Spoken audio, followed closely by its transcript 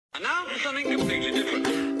And now for something completely different.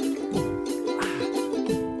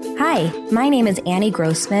 Hi, my name is Annie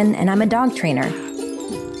Grossman, and I'm a dog trainer.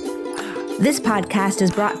 This podcast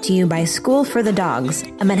is brought to you by School for the Dogs,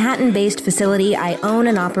 a Manhattan-based facility I own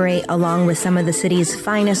and operate along with some of the city's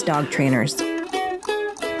finest dog trainers.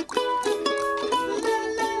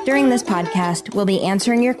 During this podcast, we'll be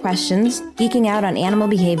answering your questions, geeking out on animal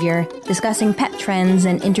behavior, discussing pet trends,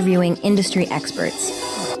 and interviewing industry experts.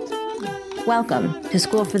 Welcome to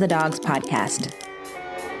School for the Dogs podcast.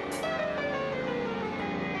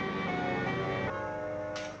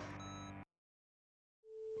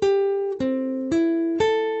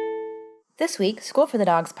 This week, School for the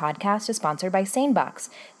Dogs podcast is sponsored by SaneBox,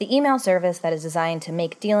 the email service that is designed to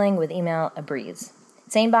make dealing with email a breeze.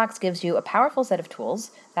 SaneBox gives you a powerful set of tools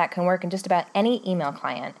that can work in just about any email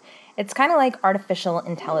client. It's kind of like artificial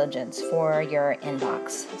intelligence for your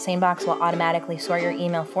inbox. SaneBox will automatically sort your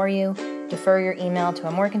email for you, defer your email to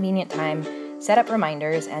a more convenient time, set up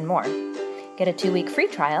reminders, and more. Get a 2-week free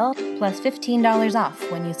trial plus $15 off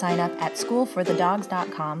when you sign up at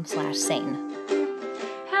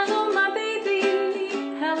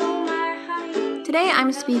schoolforthedogs.com/sane. Today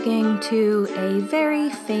I'm speaking to a very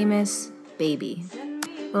famous baby.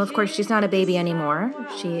 Well, of course, she's not a baby anymore.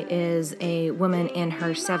 She is a woman in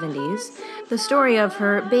her 70s. The story of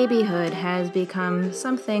her babyhood has become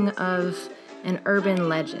something of an urban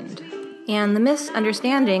legend. And the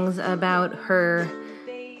misunderstandings about her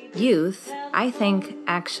youth, I think,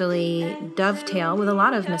 actually dovetail with a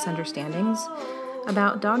lot of misunderstandings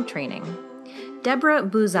about dog training. Deborah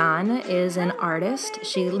Buzan is an artist.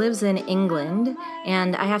 She lives in England,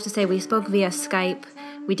 and I have to say we spoke via Skype.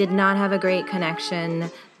 We did not have a great connection.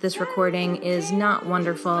 This recording is not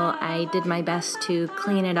wonderful. I did my best to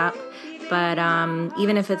clean it up, but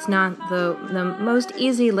even if it's not the most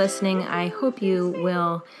easy listening, I hope you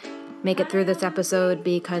will make it through this episode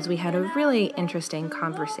because we had a really interesting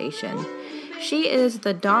conversation. She is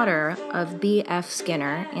the daughter of B.F.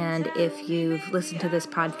 Skinner, and if you've listened to this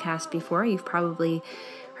podcast before, you've probably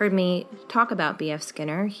heard me talk about B.F.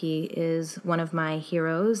 Skinner. He is one of my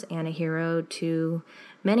heroes and a hero to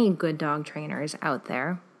many good dog trainers out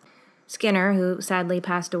there. Skinner, who sadly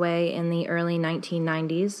passed away in the early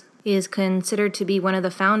 1990s, is considered to be one of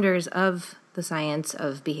the founders of the science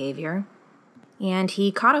of behavior, and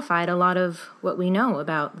he codified a lot of what we know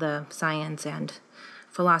about the science and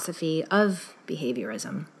philosophy of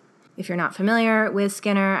behaviorism. If you're not familiar with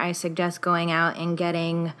Skinner, I suggest going out and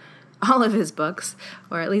getting all of his books,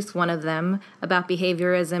 or at least one of them. About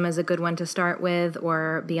Behaviorism is a good one to start with,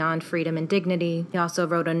 or Beyond Freedom and Dignity. He also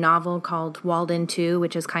wrote a novel called Walden 2,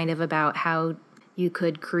 which is kind of about how you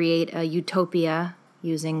could create a utopia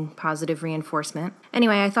using positive reinforcement.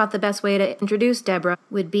 Anyway, I thought the best way to introduce Deborah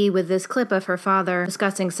would be with this clip of her father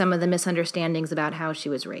discussing some of the misunderstandings about how she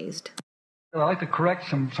was raised. I'd like to correct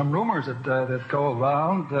some rumors that go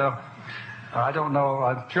around. I don't know,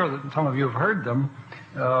 I'm sure that some of you have heard them.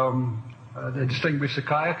 The distinguished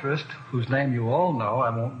psychiatrist, whose name you all know, I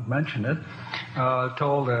won't mention it,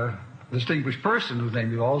 told a distinguished person, whose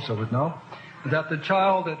name you also would know, that the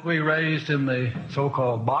child that we raised in the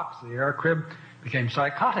so-called box, the air crib, became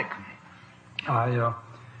psychotic. I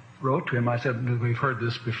wrote to him, I said, we've heard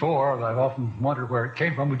this before, I've often wondered where it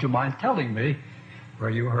came from. Would you mind telling me where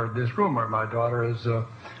you heard this rumor? Our daughter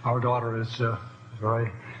is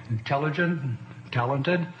very intelligent,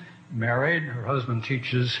 talented, married. Her husband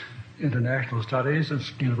teaches international studies at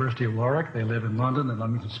the University of Warwick. They live in London and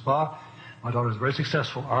Leamington Spa. My daughter is a very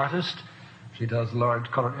successful artist. She does large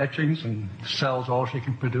color etchings and sells all she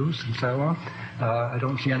can produce and so on. I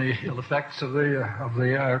don't see any ill effects of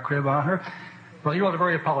the crib on her. Well, he wrote a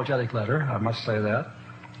very apologetic letter, I must say that.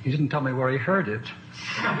 He didn't tell me where he heard it.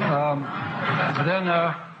 Then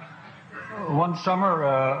one summer,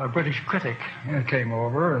 a British critic came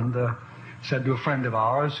over and said to a friend of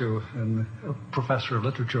ours, a professor of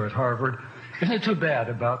literature at Harvard, isn't it too bad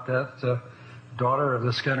about that daughter of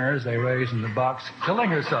the Skinners they raised in the box killing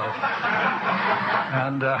herself?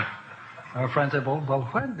 And our friend said, well,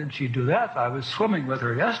 when did she do that? I was swimming with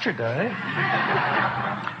her yesterday.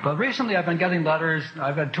 But recently I've been getting letters.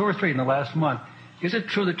 I've had 2 or 3 in the last month. Is it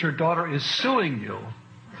true that your daughter is suing you?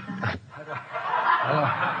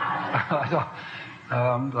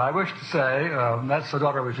 I wish to say, that's the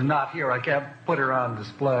daughter which is not here. I can't put her on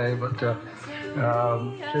display, but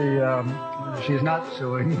she's not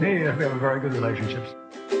suing me. We have a very good relationship.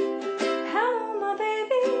 Hello, my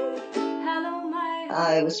baby. Hello, my...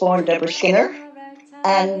 I was born Deborah Skinner,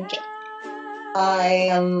 and I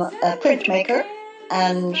am a printmaker,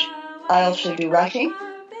 and I also do writing.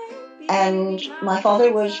 And my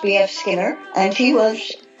father was B.F. Skinner, and he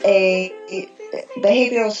was a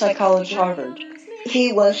behavioral psychology at Harvard.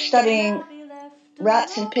 He was studying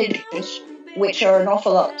rats and pigeons, which are an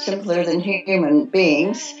awful lot simpler than human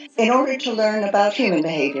beings, in order to learn about human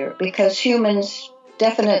behavior, because humans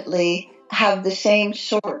definitely have the same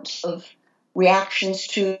sorts of reactions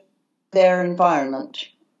to their environment.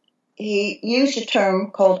 He used a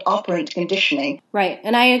term called operant conditioning. Right,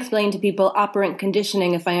 and I explained to people operant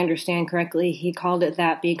conditioning, if I understand correctly. He called it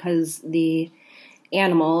that because the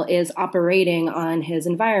animal is operating on his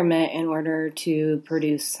environment in order to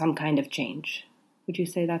produce some kind of change. Would you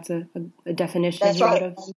say that's a definition? That's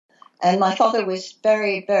right. And my father was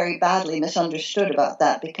very, very badly misunderstood about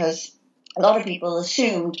that, because a lot of people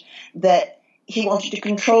assumed that he wanted to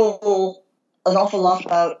control an awful lot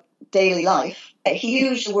about daily life. He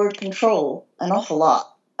used the word control an awful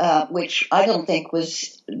lot, which I don't think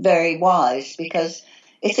was very wise, because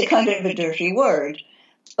it's a kind of a dirty word.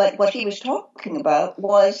 But what he was talking about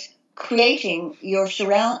was creating your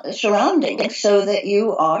surroundings so that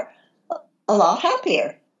you are a lot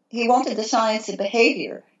happier. He wanted the science of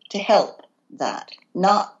behavior to help that,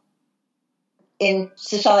 not in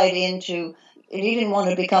society he didn't want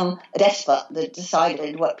to become a despot that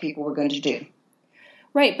decided what people were going to do.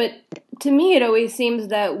 Right, but to me it always seems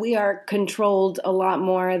that we are controlled a lot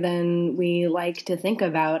more than we like to think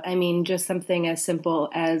about. I mean, just something as simple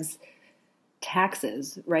as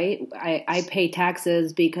taxes, right? I pay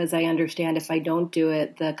taxes because I understand if I don't do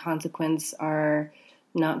it, the consequences are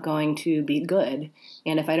not going to be good.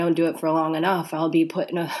 And if I don't do it for long enough, I'll be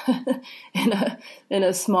put in a in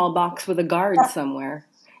a small box with a guard somewhere.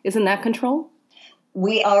 Isn't that control?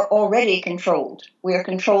 We are already controlled. We are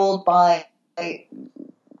controlled by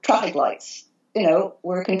traffic lights.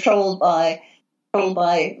 We're controlled by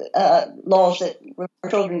laws that our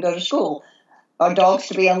children go to school. Our dogs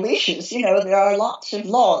to be on leashes. There are lots of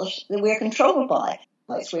laws that we're controlled by.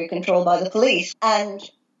 We're controlled by the police. And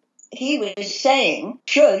he was saying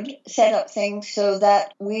should set up things so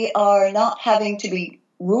that we are not having to be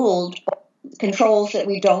ruled by controls that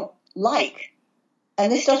we don't like. And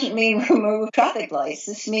this doesn't mean remove traffic lights.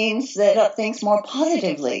 This means set up things more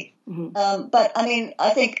positively. Mm-hmm. But I mean,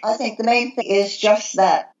 I think the main thing is just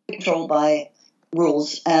that, controlled by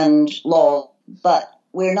rules and law, but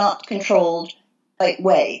we're not controlled the right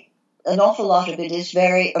way. An awful lot of it is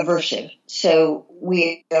very aversive, so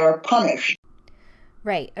we are punished.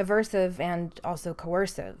 Right, aversive and also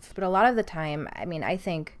coercive. But a lot of the time, I mean, I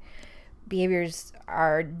think behaviors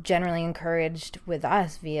are generally encouraged with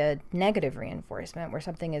us via negative reinforcement, where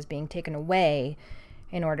something is being taken away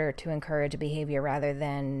in order to encourage a behavior rather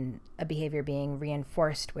than a behavior being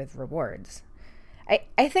reinforced with rewards.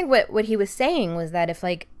 I think what he was saying was that if,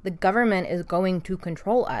 the government is going to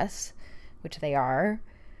control us, which they are,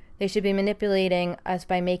 they should be manipulating us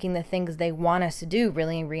by making the things they want us to do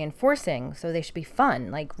really reinforcing. So they should be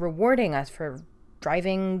fun, like rewarding us for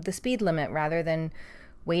driving the speed limit rather than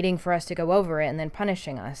waiting for us to go over it and then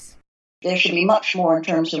punishing us. There should be much more in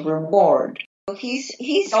terms of reward. He's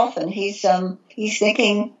thinking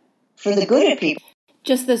for the good of people.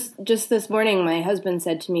 Just this morning, my husband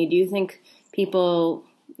said to me, "Do you think people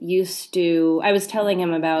used to?" I was telling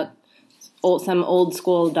him about some old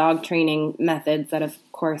school dog training methods that, of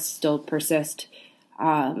course, still persist,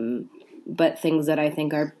 but things that I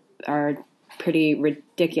think are pretty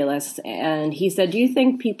ridiculous. And he said, "Do you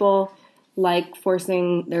think people like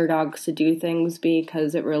forcing their dogs to do things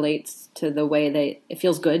because it relates to the way it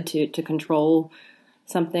feels good to control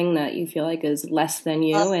something that you feel like is less than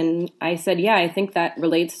you?" And I said, yeah, I think that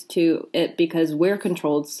relates to it because we're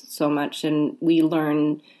controlled so much and we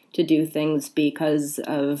learn to do things because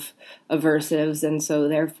of aversives, and so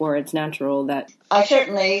therefore it's natural that... I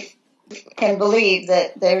certainly can believe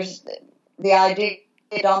that there's the idea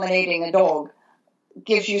of dominating a dog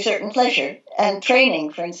gives you certain pleasure. And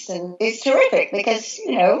training, for instance, is terrific because,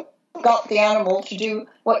 you've got the animal to do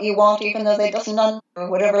what you want even though they doesn't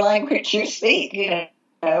understand whatever language you speak.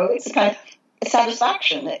 It's a kind of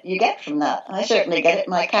satisfaction that you get from that. I certainly get it.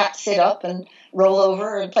 My cats sit up and roll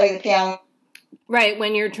over and play the piano. Right,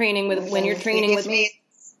 training with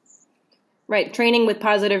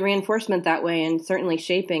positive reinforcement that way, and certainly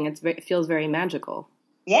shaping, it feels very magical.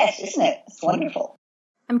 Yes, isn't it? It's wonderful.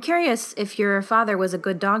 I'm curious if your father was a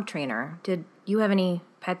good dog trainer. Did you have any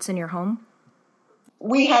pets in your home?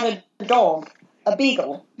 We had a dog, a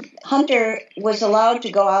beagle. Hunter was allowed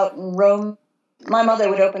to go out and roam. My mother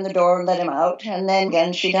would open the door and let him out, and then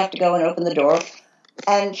again she'd have to go and open the door.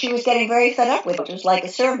 And she was getting very fed up with it. It was like a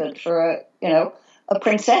servant for a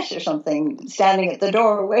princess or something, standing at the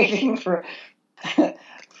door waiting for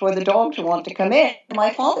the dog to want to come in.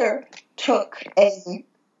 My father took a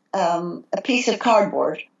piece of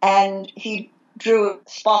cardboard and he drew a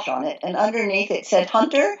spot on it, and underneath it said,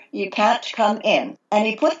 "Hunter, you can't come in." And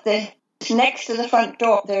he put this next to the front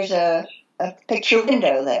door. There's a picture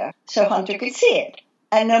window there, so Hunter could see it.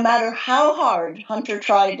 And no matter how hard Hunter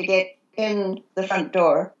tried to get in the front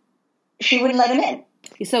door, she wouldn't let him in.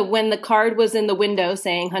 So when the card was in the window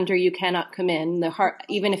saying, "Hunter, you cannot come in,"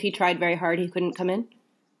 even if he tried very hard, he couldn't come in?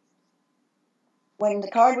 When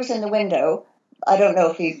the card was in the window, I don't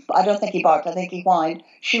think he barked, I think he whined.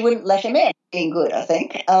 She wouldn't let him in, being good, I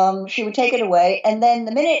think. She would take it away, and then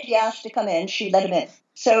the minute he asked to come in, she'd let him in.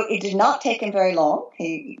 So it did not take him very long.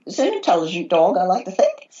 He was an intelligent dog, I like to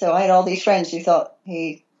think. So I had all these friends who thought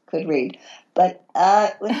he could read. But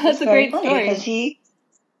it was a very great funny story. because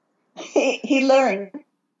he learned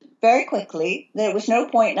very quickly that there was no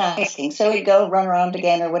point in asking. So he'd go run around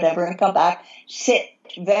again or whatever and come back, sit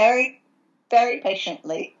very, very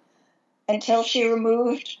patiently until she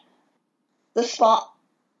removed the spot,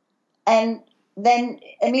 and then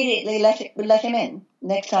immediately let him in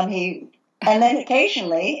next time and then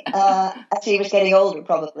occasionally, as he was getting older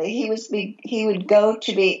probably, he would go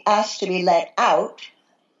to be asked to be let out,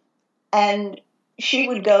 and she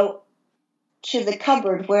would go to the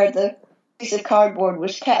cupboard where the piece of cardboard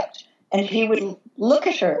was kept, and he would look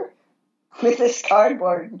at her with this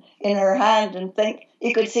cardboard in her hand and think,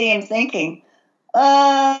 you could see him thinking,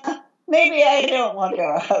 maybe I don't want to go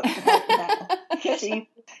out now. Because he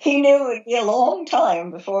knew it would be a long time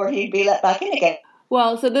before he'd be let back in again.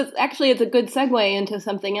 Well, so this actually is a good segue into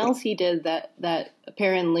something else he did that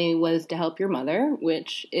apparently was to help your mother,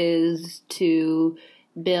 which is to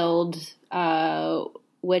build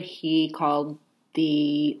what he called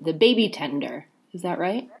the baby tender. Is that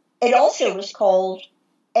right? It also was called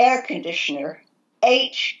air conditioner,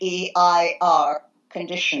 HEIR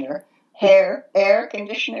conditioner, air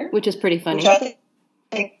conditioner. Which is pretty funny. Which I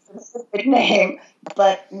think is a good name,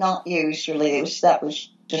 but not used really. That was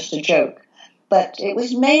just a joke. But it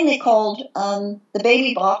was mainly called the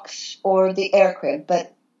baby box or the air crib.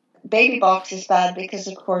 But baby box is bad because,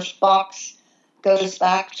 of course, box goes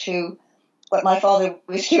back to what my father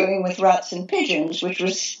was doing with rats and pigeons, which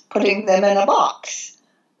was putting them in a box.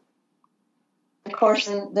 Of course,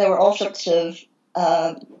 there were all sorts of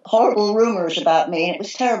horrible rumors about me, and it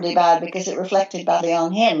was terribly bad because it reflected badly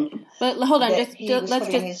on him. But hold on,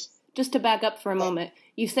 just to back up for a moment.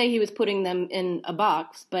 You say he was putting them in a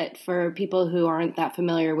box, but for people who aren't that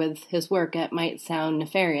familiar with his work, it might sound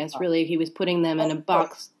nefarious. Really, he was putting them in a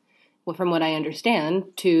box, well, from what I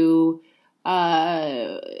understand, to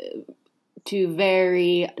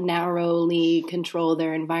very narrowly control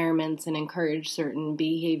their environments and encourage certain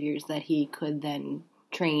behaviors that he could then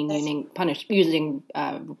train using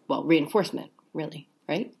reinforcement, really,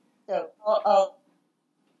 right? So I'll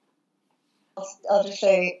just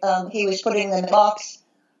say he was putting them in a box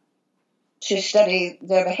to study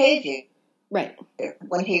their behavior. Right.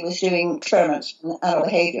 When he was doing experiments on animal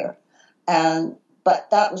behavior. But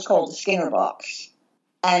that was called the Skinner box.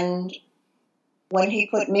 And when he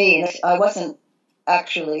put me in it, I wasn't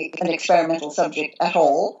actually an experimental subject at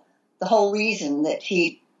all. The whole reason that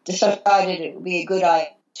he decided it would be a good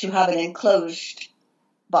idea to have an enclosed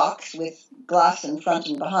box with glass in front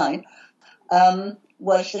and behind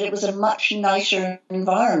was that it was a much nicer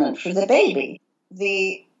environment for the baby.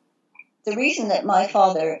 The reason that my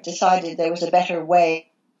father decided there was a better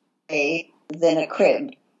way than a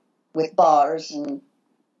crib with bars and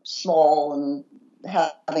small and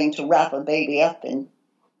having to wrap a baby up in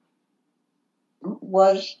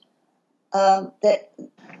was that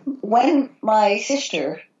when my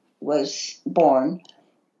sister was born,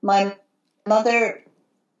 my mother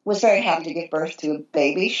was very happy to give birth to a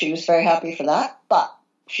baby. She was very happy for that, but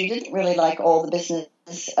she didn't really like all the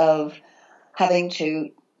business of having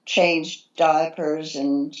to change diapers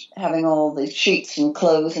and having all the sheets and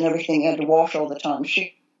clothes and everything you had to wash all the time.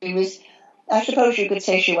 She was, I suppose you could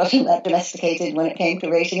say she wasn't that domesticated when it came to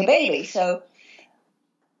raising a baby. So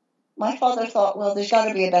my father thought, well, there's got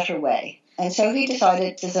to be a better way. And so he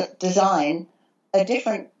decided to design a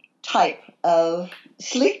different type of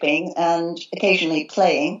sleeping and occasionally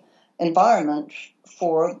playing environment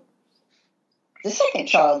for the second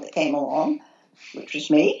child that came along, which was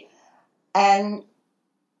me. And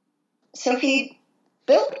so he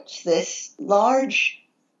built this large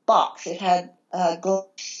box. It had a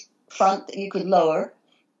glass front that you could lower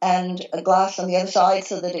and a glass on the other side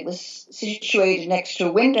so that it was situated next to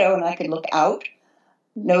a window and I could look out,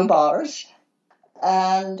 no bars.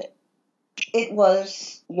 And it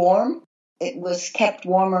was warm. It was kept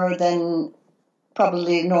warmer than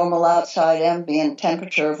probably normal outside ambient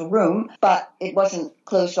temperature of a room, but it wasn't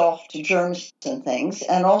closed off to germs and things.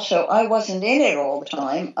 And also, I wasn't in it all the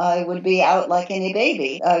time. I would be out like any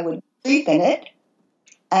baby. I would sleep in it,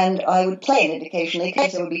 and I would play in it occasionally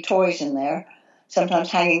because there would be toys in there,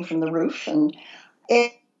 sometimes hanging from the roof. And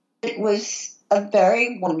it was a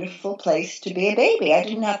very wonderful place to be a baby. I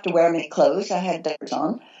didn't have to wear any clothes. I had diapers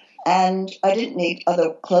on, and I didn't need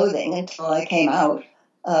other clothing until I came out.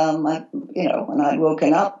 When I'd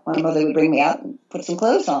woken up, my mother would bring me out and put some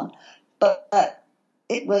clothes on. But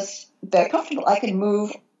it was very comfortable. I could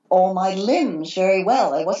move all my limbs very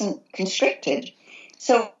well. I wasn't constricted.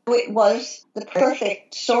 So it was the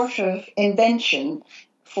perfect sort of invention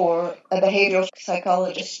for a behavioral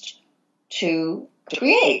psychologist to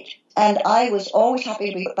create. And I was always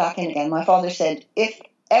happy to be put back in again. My father said, if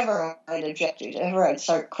ever I'd objected, ever I'd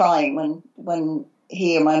start crying when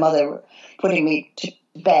he or my mother were putting me to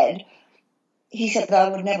bed, he said that I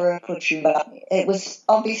would never put you back. It was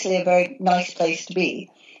obviously a very nice place to be.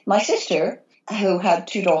 My sister, who had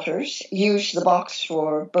 2 daughters, used the box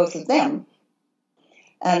for both of them.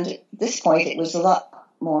 And at this point, it was a lot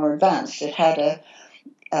more advanced. It had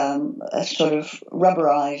a sort of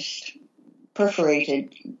rubberized,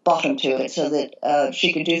 perforated bottom to it so that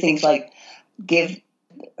she could do things like give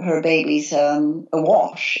her babies a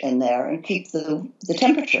wash in there and keep the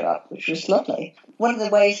temperature up, which was lovely. One of the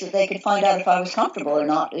ways that they could find out if I was comfortable or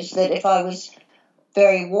not is that if I was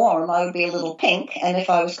very warm, I would be a little pink, and if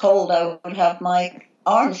I was cold, I would have my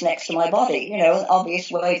arms next to my body, an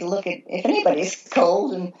obvious way to look at if anybody's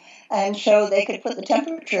cold, and so they could put the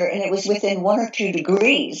temperature, and it was within 1 or 2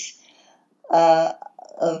 degrees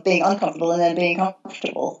of being uncomfortable and then being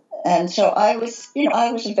comfortable. And so I was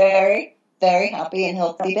a very, very happy and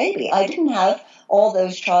healthy baby. I didn't have all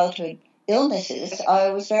those childhood illnesses.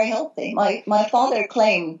 I was very healthy. My father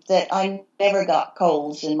claimed that I never got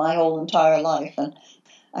colds in my whole entire life, and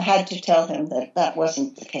I had to tell him that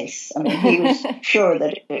wasn't the case. I mean, he was sure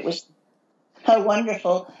that it was a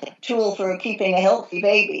wonderful tool for keeping a healthy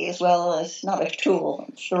baby, as well as, not a tool,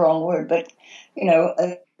 it's the wrong word, but,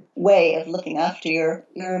 a way of looking after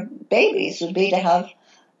your babies would be to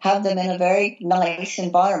have them in a very nice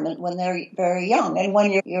environment when they're very young. And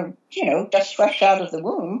when you're just fresh out of the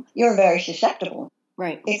womb, you're very susceptible.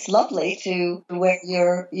 Right. It's lovely to where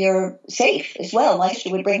you're safe as well. My sister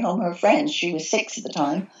would bring home her friends, she was 6 at the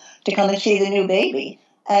time, to come and see the new baby.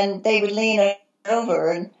 And they would lean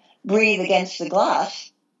over and breathe against the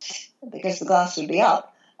glass because the glass would be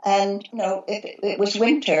up. And, if it was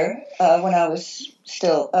winter, when I was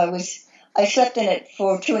still, I slept in it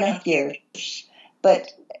for 2.5 years.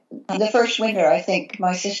 But the first winter, I think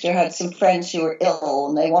my sister had some friends who were ill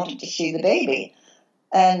and they wanted to see the baby.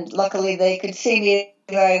 And luckily they could see me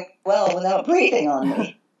very well without breathing on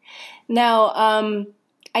me. Now,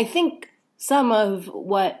 I think some of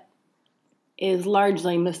what is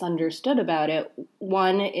largely misunderstood about it,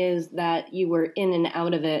 one is that you were in and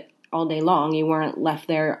out of it all day long. You weren't left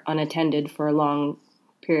there unattended for long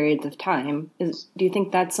periods of time. Do you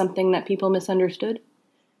think that's something that people misunderstood?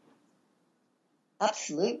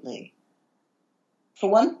 Absolutely. For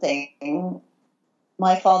one thing,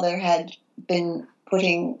 my father had been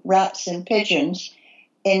putting rats and pigeons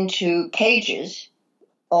into cages,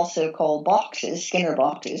 also called boxes, Skinner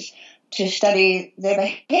boxes, to study their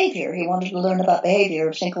behavior. He wanted to learn about behavior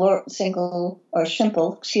of simple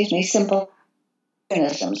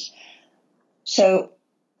organisms. So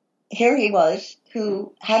here he was,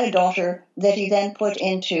 who had a daughter that he then put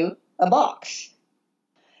into a box.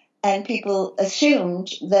 And people assumed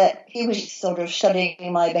that he was sort of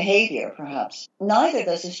studying my behavior, perhaps. Neither of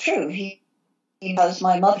this is true. Because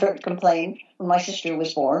my mother complained when my sister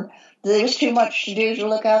was born that there was too much to do to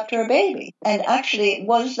look after a baby. And actually,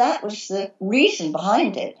 that was the reason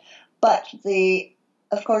behind it. But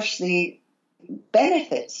of course, the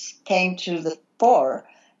benefits came to the fore.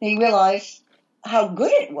 And he realized how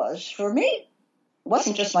good it was for me. It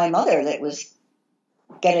wasn't just my mother that was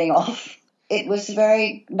getting off. It was a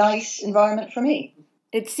very nice environment for me.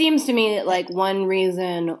 It seems to me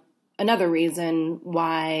that another reason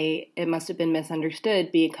why it must have been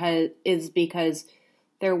misunderstood because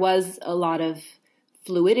there was a lot of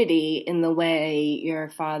fluidity in the way your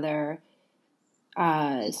father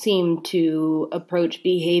seemed to approach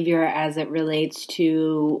behavior as it relates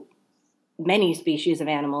to many species of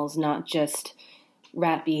animals, not just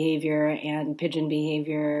rat behavior and pigeon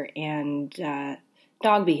behavior and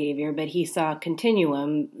dog behavior, but he saw a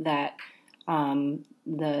continuum that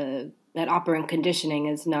that operant conditioning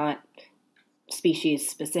is not species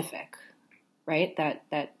specific, right?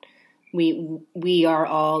 That we are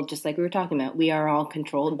all, just like we were talking about, we are all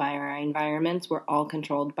controlled by our environments. We're all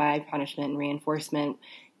controlled by punishment and reinforcement,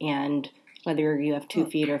 and whether you have 2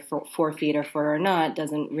 feet or 4 feet or 4 or not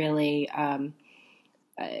doesn't really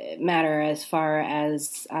matter as far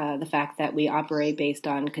as the fact that we operate based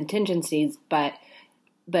on contingencies. But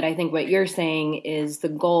I think what you're saying is the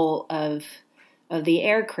goal of the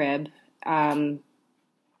air crib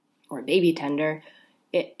or baby tender.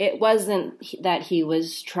 It wasn't that he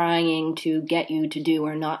was trying to get you to do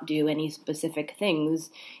or not do any specific things.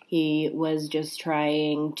 He was just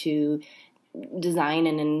trying to design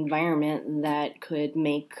an environment that could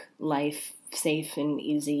make life safe and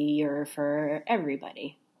easier for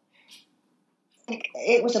everybody.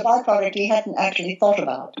 It was a byproduct he hadn't actually thought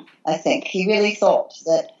about, I think. He really thought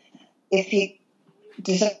that if he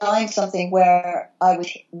designed something where I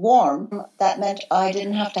was warm, that meant I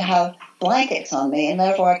didn't have to have blankets on me, and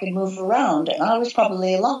therefore I could move around. And I was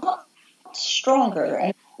probably a lot stronger.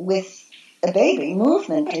 And with a baby,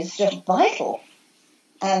 movement is just vital.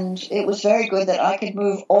 And it was very good that I could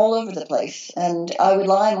move all over the place. And I would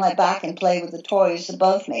lie on my back and play with the toys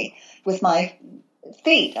above me with my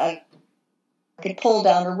feet. I could pull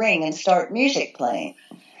down a ring and start music playing.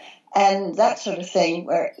 And that sort of thing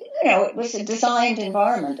where, it was a designed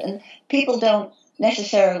environment. And people don't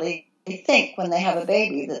necessarily think when they have a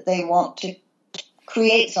baby that they want to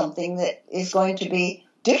create something that is going to be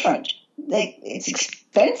different. It's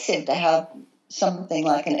expensive to have something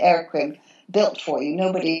like an air crib built for you.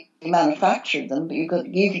 Nobody manufactured them, but you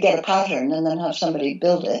could get a pattern and then have somebody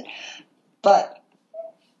build it. But,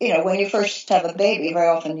 when you first have a baby, very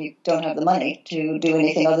often you don't have the money to do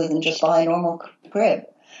anything other than just buy a normal crib.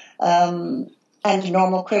 And a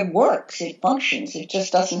normal crib works, it functions, it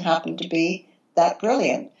just doesn't happen to be that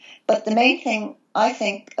brilliant. But the main thing I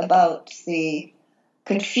think about the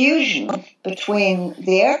confusion between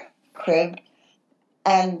the air crib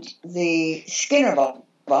and the Skinner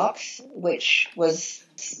box, which was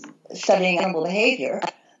studying animal behavior,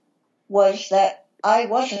 was that I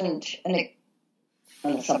wasn't an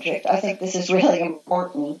on the subject. I think this is really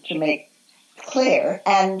important to make clear,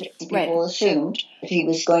 and people assumed that he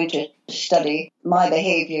was going to study my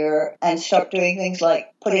behavior and start doing things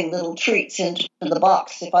like putting little treats into the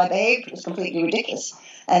box if I behaved. It was completely ridiculous.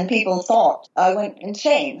 And people thought I went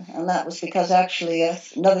insane, and that was because actually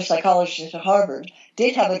another psychologist at Harvard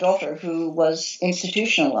did have a daughter who was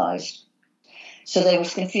institutionalized. So there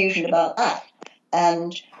was confusion about that.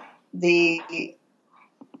 And the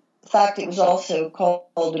fact it was also called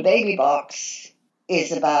a baby box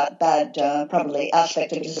is a bad probably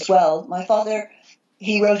aspect of it as well. My father,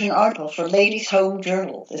 he wrote an article for Ladies' Home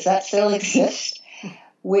Journal, does that still exist?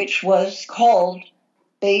 Which was called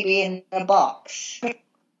Baby in a Box, which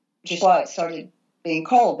is why it started being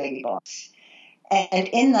called Baby Box. And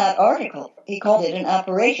in that article, he called it an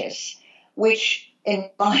apparatus, which in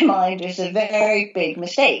my mind is a very big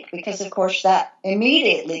mistake, because of course that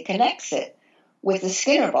immediately connects it with the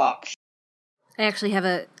Skinner box. I actually have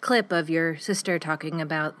a clip of your sister talking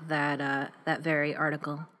about that very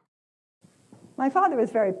article. My father was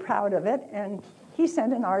very proud of it, and he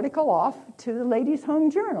sent an article off to the Ladies' Home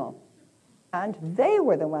Journal. And they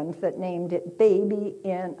were the ones that named it Baby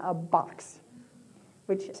in a Box,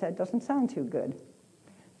 which said doesn't sound too good.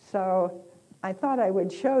 So I thought I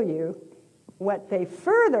would show you what they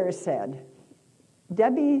further said.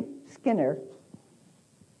 Debbie Skinner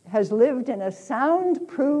has lived in a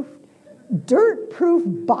soundproof, dirt-proof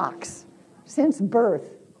box since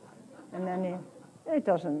birth. And then it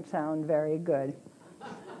doesn't sound very good.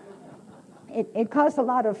 It caused a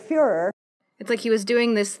lot of furor. It's like he was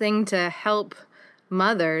doing this thing to help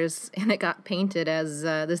mothers, and it got painted as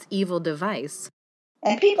this evil device.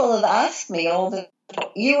 And people have asked me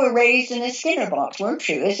you were raised in a Skinner box, weren't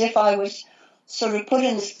you? As if I was sort of put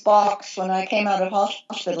in this box when I came out of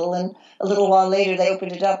hospital, and a little while later they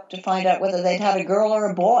opened it up to find out whether they'd had a girl or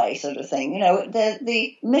a boy, sort of thing.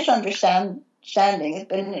 The misunderstanding has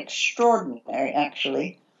been extraordinary,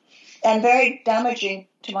 actually, and very damaging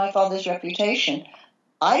to my father's reputation.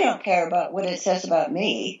 I don't care about what it says about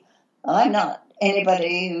me. I'm not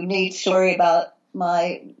anybody who needs to worry about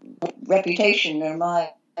my reputation or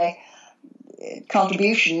my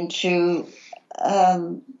contribution to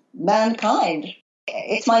mankind.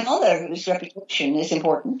 It's my father whose reputation is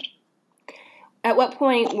important. At what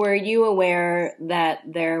point were you aware that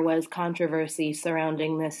there was controversy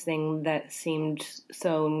surrounding this thing that seemed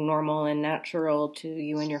so normal and natural to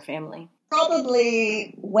you and your family?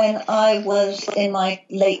 Probably when I was in my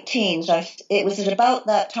late teens. It was at about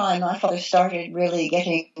that time my father started really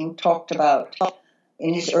getting talked about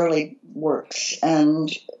in his early works and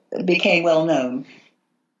became well known.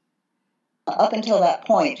 Up until that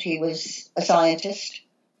point, he was a scientist,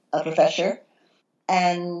 a professor.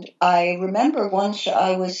 And I remember once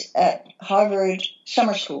I was at Harvard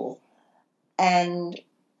summer school, and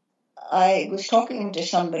I was talking to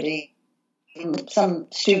somebody, some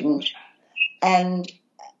student, and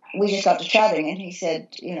we just got to chatting, and he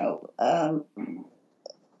said,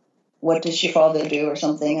 what does your father do or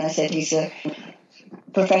something? And I said, he's a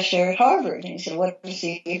professor at Harvard. And he said, what is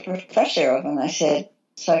he a professor of? And I said,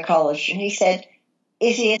 psychology. And he said,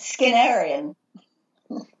 is he a Skinnerian?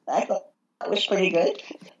 I thought that was pretty good.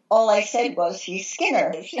 All I said was, he's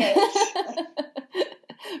Skinner. Yes.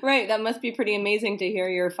 Right, that must be pretty amazing to hear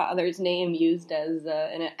your father's name used as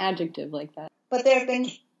an adjective like that. But there have been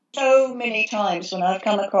so many times when I've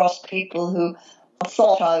come across people who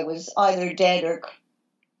thought I was either dead or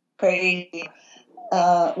crazy,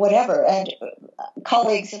 whatever, and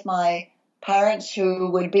colleagues of my parents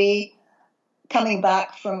who would be coming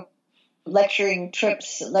back from lecture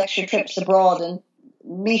trips abroad and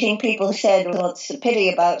meeting people who said, well, it's a pity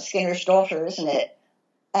about Skinner's daughter, isn't it?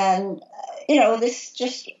 And, this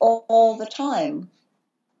just all the time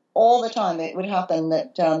it would happen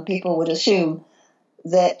that people would assume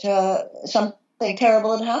that something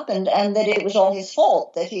terrible had happened and that it was all his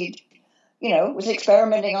fault, that he was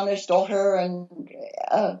experimenting on his daughter, and,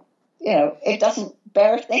 it doesn't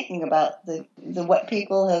bear thinking about the what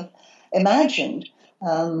people have imagined.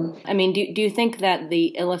 I mean, do you think that the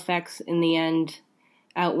ill effects in the end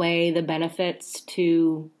outweigh the benefits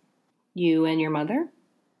to you and your mother?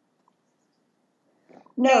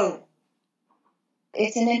 No.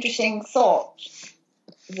 It's an interesting thought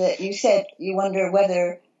that you said. You wonder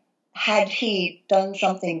whether, had he done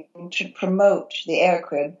something to promote the air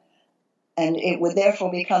crib, and it would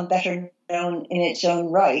therefore become better known in its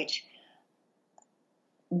own right,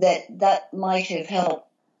 that might have helped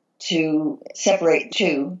to separate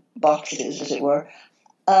two boxes, as it were.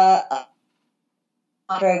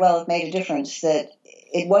 Might very well have made a difference that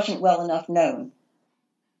it wasn't well enough known.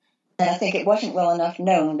 And I think it wasn't well enough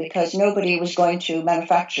known because nobody was going to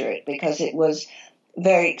manufacture it, because it was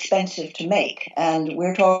very expensive to make. And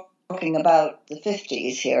we're talking about the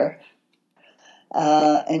 50s here.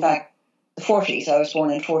 In fact, the 40s. I was born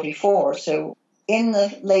in 44. So in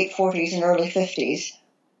the late 40s and early 50s,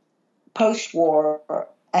 post-war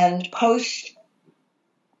and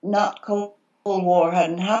not Cold War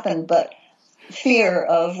hadn't happened, but fear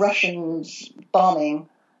of Russians bombing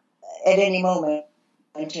at any moment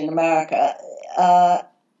in America,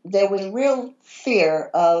 there was real fear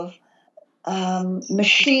of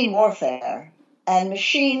machine warfare, and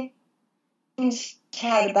machines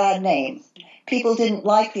had a bad name. People didn't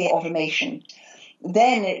like the automation.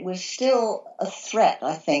 Then it was still a threat,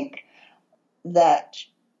 I think, that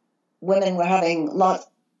women were having lots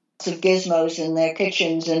of gizmos in their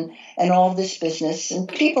kitchens and all this business, and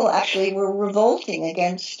people actually were revolting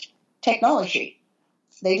against technology.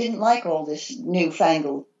 They didn't like all this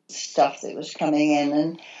newfangled stuff that was coming in,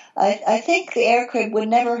 and I think the air crib would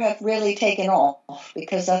never have really taken off,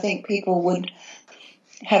 because I think people would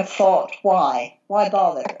have thought, why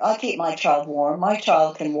bother? I'll keep my child warm. My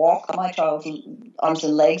child can walk. My child's arms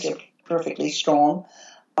and legs are perfectly strong.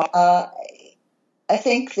 I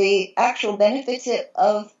think the actual benefits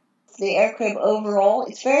of the air crib overall,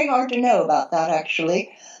 it's very hard to know about that,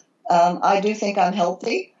 actually. I do think I'm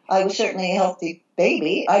healthy. I was certainly a healthy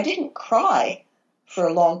baby. I didn't cry for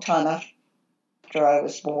a long time after I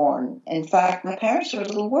was born. In fact, my parents were a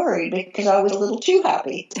little worried because I was a little too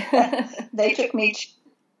happy. They took me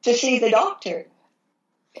to see the doctor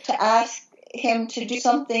to ask him to do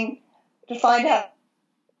something to find out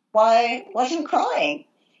why I wasn't crying.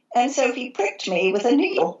 And so he pricked me with a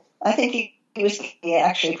needle. I think he was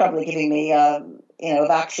actually probably giving me a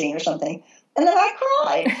vaccine or something. And then I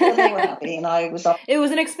cried. So they were happy, and I was up. It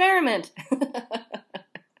was an experiment.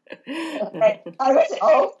 I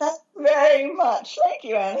was, that's very much. Thank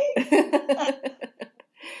you, Annie. Yes,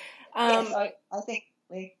 I think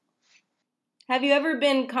we. Have you ever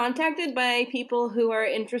been contacted by people who are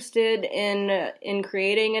interested in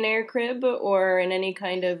creating an air crib or in any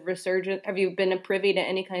kind of resurgence? Have you been privy to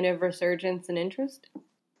any kind of resurgence and interest?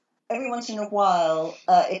 Every once in a while,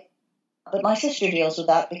 but my sister deals with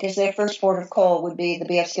that because their first port of call would be the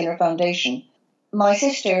B.F. Skinner Foundation. My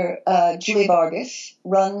sister, Julie Vargas,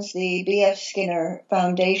 runs the B.F. Skinner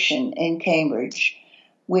Foundation in Cambridge,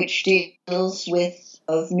 which deals with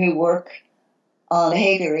new work on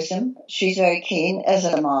behaviorism. She's very keen, as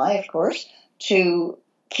am I, of course, to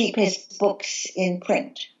keep his books in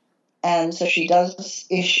print. And so she does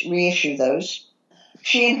reissue those.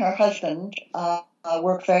 She and her husband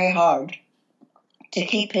work very hard to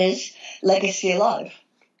keep his legacy alive.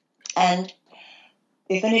 And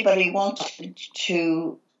if anybody wanted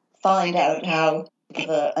to find out how to give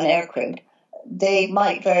an air crib, they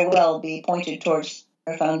might very well be pointed towards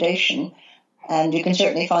their foundation, and you can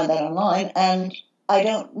certainly find that online. And I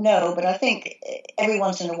don't know, but I think every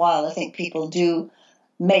once in a while, I think people do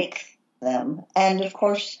make them. And of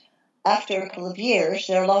course, after a couple of years,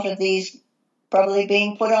 there are a lot of these probably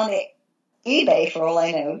being put on eBay for all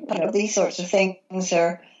I know. You know, these sorts of things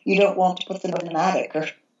are, you don't want to put them in an attic or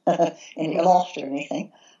in your loft or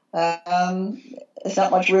anything. There's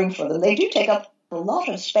not much room for them. They do take up a lot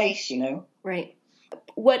of space, you know. Right.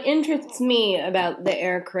 What interests me about the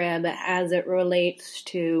air crib as it relates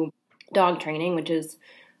to dog training, which is,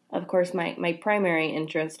 of course, my primary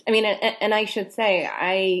interest. I mean, and I should say,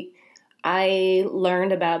 I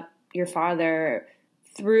learned about your father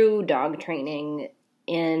through dog training.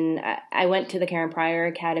 I went to the Karen Pryor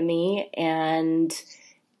Academy and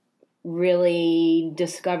really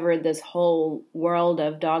discovered this whole world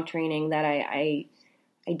of dog training that I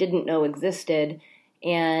didn't know existed.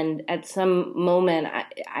 And at some moment,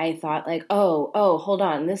 I thought like, oh, hold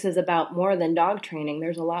on, this is about more than dog training.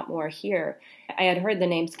 There's a lot more here. I had heard the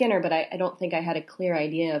name Skinner, but I don't think I had a clear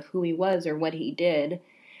idea of who he was or what he did.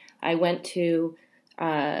 I went to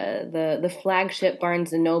the flagship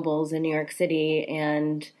Barnes & Nobles in New York City,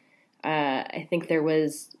 and I think there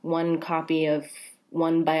was one copy of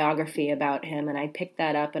one biography about him, and I picked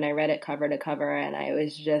that up and I read it cover to cover, and I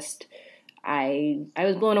was just, I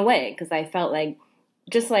was blown away, because I felt like,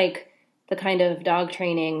 just like the kind of dog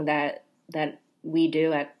training that we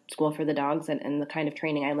do at School for the Dogs and the kind of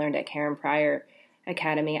training I learned at Karen Pryor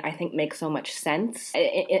Academy, I think makes so much sense.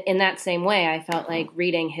 In that same way, I felt like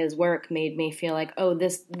reading his work made me feel like, oh,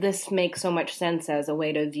 this makes so much sense as a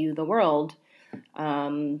way to view the world.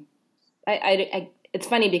 It's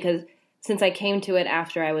funny because since I came to it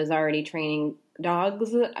after I was already training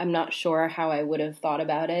dogs, I'm not sure how I would have thought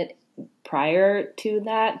about it prior to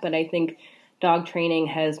that, but I think dog training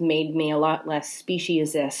has made me a lot less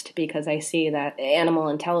speciesist, because I see that animal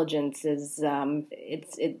intelligence is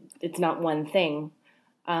it's not one thing.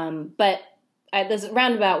 But there's a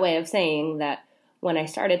roundabout way of saying that when I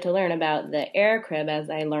started to learn about the air crib,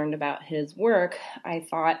 as I learned about his work, I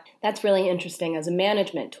thought that's really interesting as a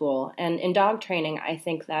management tool. And in dog training, I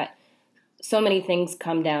think that so many things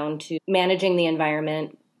come down to managing the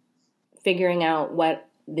environment, figuring out what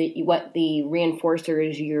the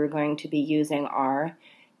reinforcers you're going to be using are,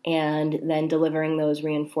 and then delivering those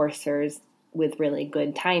reinforcers with really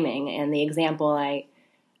good timing. And the example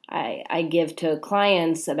I give to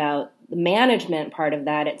clients about the management part of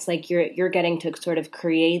that, it's like you're getting to sort of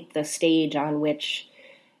create the stage on which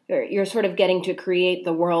you're sort of getting to create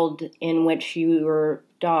the world in which your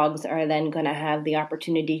dogs are then going to have the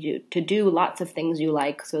opportunity to do lots of things you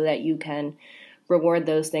like, so that you can reward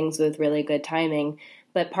those things with really good timing.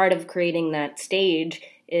 But part of creating that stage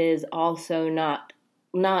is also not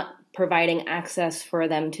providing access for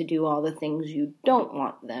them to do all the things you don't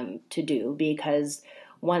want them to do, because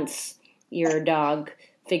once your dog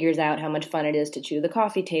figures out how much fun it is to chew the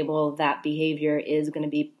coffee table, that behavior is going to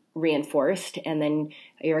be reinforced, and then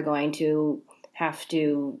you're going to have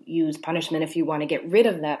to use punishment if you want to get rid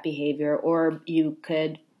of that behavior, or you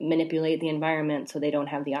could manipulate the environment so they don't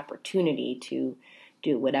have the opportunity to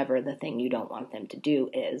do whatever the thing you don't want them to do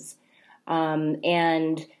is.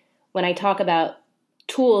 And when I talk about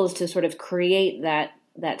tools to sort of create that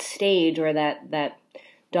stage, or that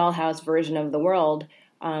dollhouse version of the world,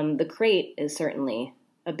 the crate is certainly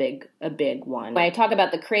a big one. When I talk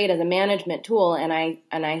about the crate as a management tool, and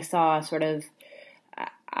I saw sort of,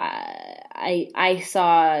 I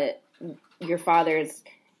saw your father's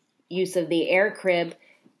use of the air crib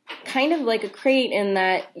kind of like a crate, in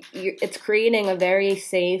that it's creating a very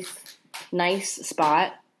safe, nice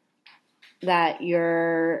spot that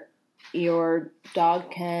your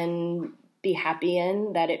dog can be happy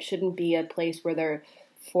in, that it shouldn't be a place where they're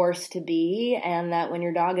forced to be, and that when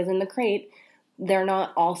your dog is in the crate, they're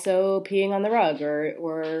not also peeing on the rug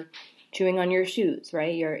or chewing on your shoes,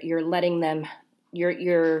 right? You're letting them,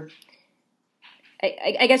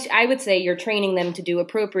 I guess I would say you're training them to do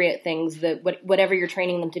appropriate things. That whatever you're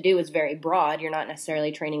training them to do is very broad. You're not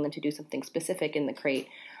necessarily training them to do something specific in the crate.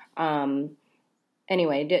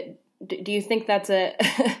 Anyway, do you think that's does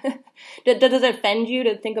it offend you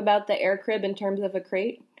to think about the air crib in terms of a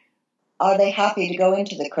crate? Are they happy to go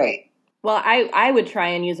into the crate? Well, I would try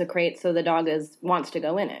and use a crate so the dog wants to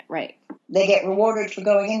go in it, right? They get rewarded for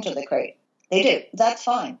going into the crate. They do. That's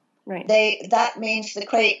fine. Right. That means the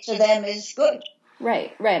crate to them is good.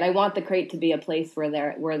 Right. I want the crate to be a place where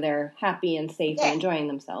they're happy and safe and enjoying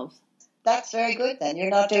themselves. That's very good then.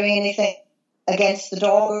 You're not doing anything against the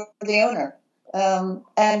dog or the owner.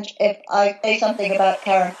 And if I say something about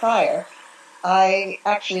Karen Pryor, I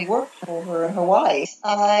actually worked for her in Hawaii.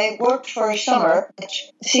 I worked for a summer at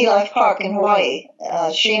Sea Life Park in Hawaii.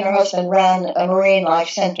 She and her husband ran a marine life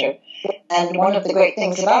center. And one of the great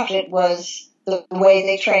things about it was the way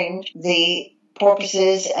they trained the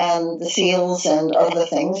porpoises and the seals and other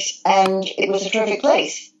things. And it was a terrific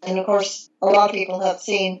place. And of course, a lot of people have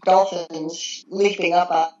seen dolphins leaping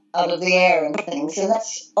up out of the air and things. And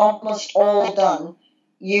that's almost all done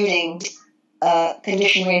using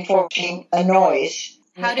condition reinforcing a noise.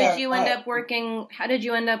 How did you end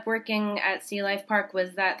up working at Sea Life Park?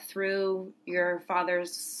 Was that through your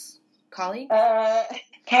father's colleague?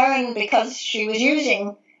 Karen, because she was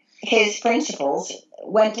using his principles,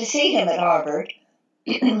 went to see him at Harvard,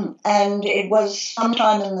 and it was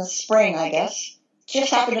sometime in the spring, I guess.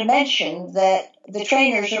 Just happened to mention that the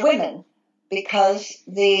trainers are women, because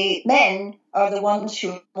the men are the ones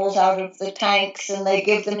who pulls out of the tanks and they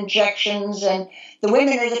give them injections, and the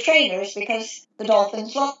women are the trainers because the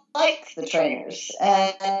dolphins like the trainers,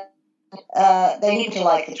 and they need to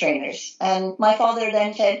like the trainers. And my father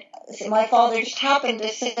then said, my father just happened to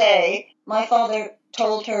say, my father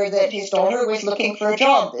told her that his daughter was looking for a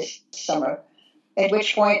job this summer, at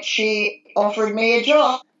which point she offered me a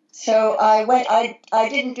job. So I went. I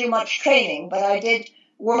didn't do much training, but I did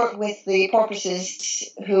work with the porpoises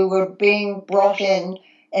who were being brought in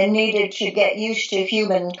and needed to get used to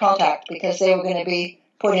human contact because they were going to be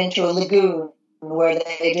put into a lagoon where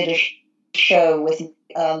they did a show with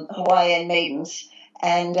Hawaiian maidens.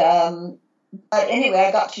 And but anyway,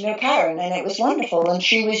 I got to know Karen, and it was wonderful. And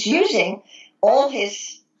she was using all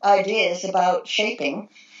his ideas about shaping,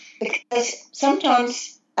 because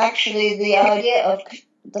sometimes actually the idea of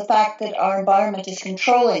the fact that our environment is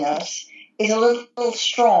controlling us is a little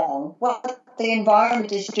strong. What the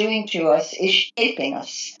environment is doing to us is shaping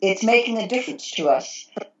us. It's making a difference to us.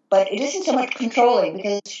 But it isn't so much controlling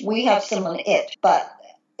because we have some on it. But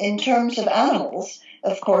in terms of animals,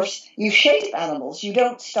 of course, you shape animals. You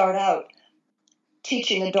don't start out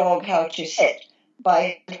teaching a dog how to sit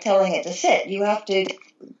by telling it to sit. You have to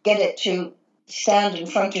get it to stand in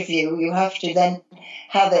front of you. You have to then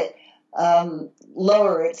have it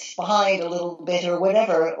lower its behind a little bit or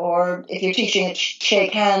whatever. Or if you're teaching it to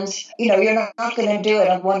shake hands, you're not going to do it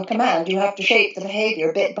on one command. You have to shape the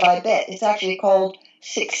behavior bit by bit. It's actually called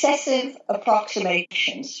successive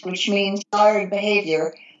approximations, which means desired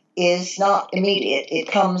behavior is not immediate.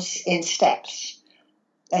 It comes in steps.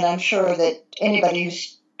 And I'm sure that anybody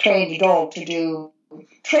who's trained a dog to do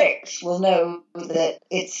tricks will know that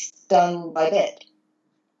it's done by bit.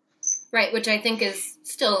 Right, which I think is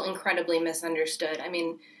still incredibly misunderstood. I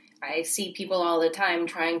mean, I see people all the time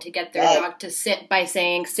trying to get their dog to sit by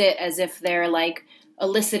saying sit as if they're like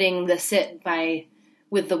eliciting the sit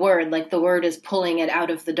with the word, like the word is pulling it out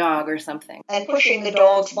of the dog or something. And pushing the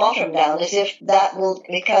dog's bottom down as if that will,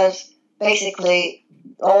 because basically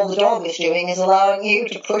all the dog is doing is allowing you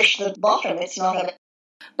to push the bottom. It's not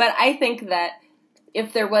But I think that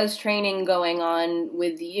if there was training going on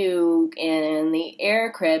with you in the air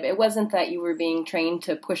crib, it wasn't that you were being trained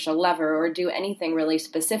to push a lever or do anything really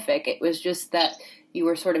specific. It was just that you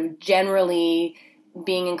were sort of generally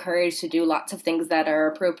being encouraged to do lots of things that are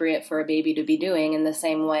appropriate for a baby to be doing, in the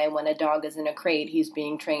same way when a dog is in a crate, he's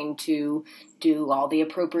being trained to do all the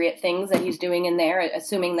appropriate things that he's doing in there,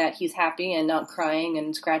 assuming that he's happy and not crying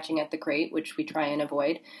and scratching at the crate, which we try and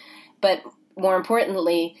avoid. But more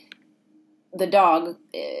importantly, the dog,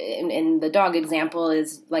 in the dog example,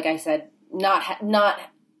 is, like I said, not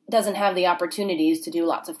doesn't have the opportunities to do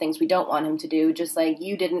lots of things we don't want him to do, just like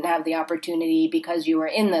you didn't have the opportunity because you were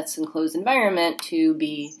in this enclosed environment to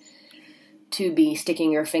be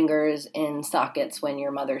sticking your fingers in sockets when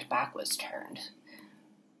your mother's back was turned.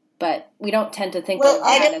 But we don't tend to think of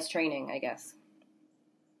that as training, I guess.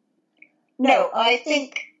 No, I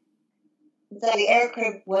think that the air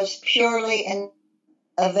crib was purely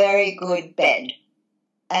a very good bed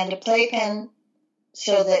and a playpen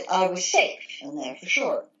so that I was safe in there for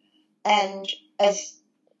sure. And as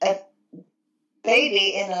a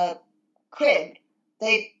baby in a crib,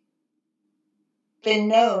 they've been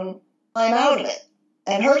known to climb out of it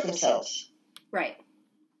and hurt themselves. Right.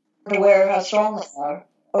 Aware how strong they are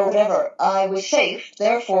or whatever. I was safe,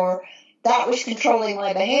 therefore that was controlling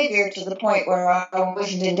my behavior to the point where I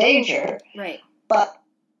wasn't in danger. Right. But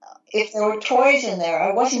if there were toys in there,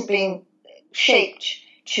 I wasn't being shaped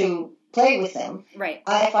to play with them. Right.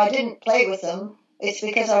 If I didn't play with them, it's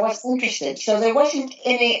because I wasn't interested. So there wasn't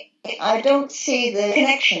I don't see the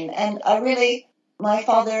connection. And my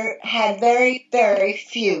father had very, very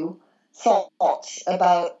few thoughts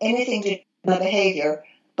about anything to do with my behavior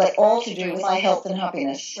but all to do with my health and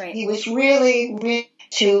happiness. Right. He was really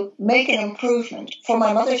to make an improvement for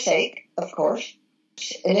my mother's sake, of course,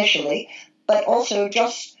 initially, but also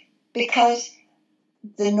just because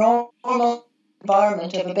the normal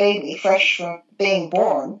environment of a baby, fresh from being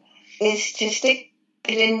born, is to stick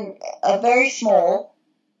it in a very small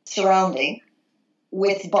surrounding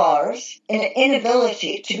with bars, an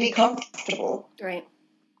inability to be comfortable. Right.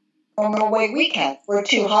 Normal way we can. We're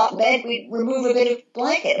too hot in bed, we remove a bit of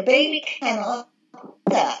blanket. A baby cannot do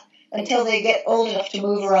that until they get old enough to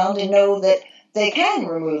move around and know that they can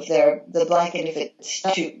remove the blanket if it's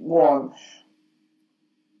too warm.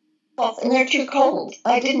 And they're too cold.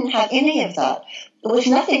 I didn't have any of that. It was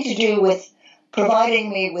nothing to do with providing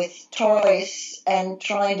me with toys and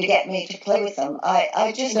trying to get me to play with them.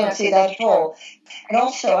 I just don't see that at all. And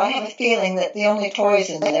also, I have a feeling that the only toys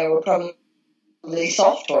in there were probably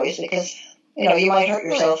soft toys because, you know, you might hurt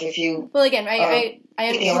yourself if you... Well, again,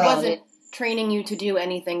 he wasn't training you to do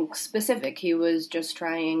anything specific. He was just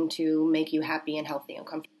trying to make you happy and healthy and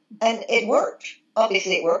comfortable. And it worked.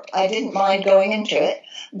 Obviously it worked. I didn't mind going into it.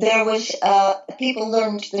 There was, people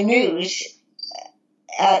learned the news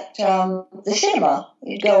at the cinema.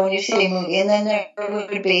 You'd go and you see a movie, and then there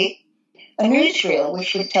would be a newsreel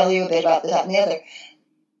which would tell you a bit about this, that, and the other.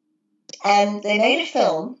 And they made a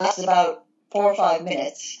film that's about 4 or 5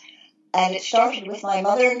 minutes, and it started with my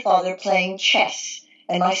mother and father playing chess,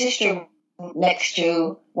 and my sister next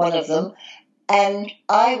to one of them, and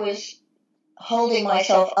I was holding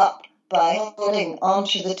myself up by holding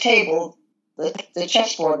onto the table the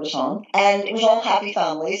chessboard was on, and it was all happy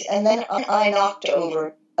families, and then I knocked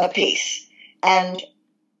over a piece, and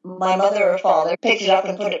my mother or father picked it up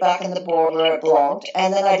and put it back on the board where it belonged,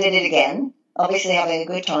 and then I did it again, obviously having a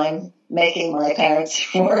good time making my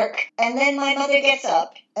parents work. And then my mother gets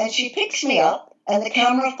up, and she picks me up, and the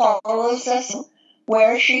camera follows us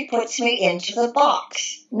where she puts me into the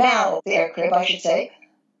box. Now, the air crib, I should say.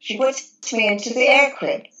 She puts me into the air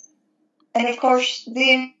crib. And, of course,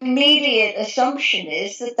 the immediate assumption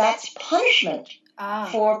is that that's punishment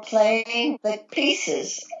for playing the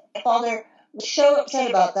pieces. My father was so upset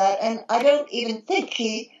about that, and I don't even think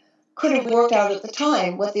he could have worked out at the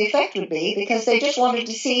time what the effect would be, because they just wanted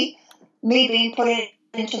to see me being put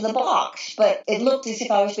into the box. But it looked as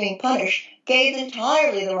if I was being punished, gave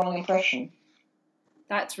entirely the wrong impression.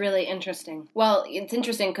 That's really interesting. Well, it's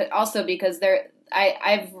interesting also because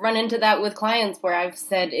I've run into that with clients where I've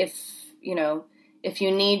said if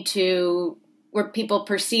you need to, where people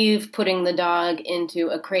perceive putting the dog into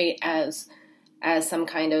a crate as some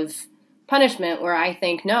kind of punishment, where I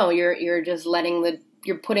think, no, you're just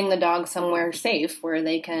you're putting the dog somewhere safe where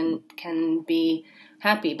they can be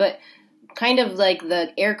happy. But kind of like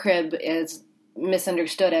the air crib is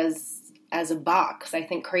misunderstood as a box. I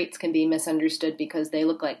think crates can be misunderstood because they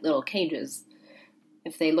look like little cages.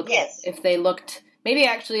 If they looked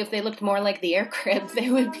more like the air crib, they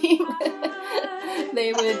would be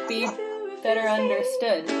better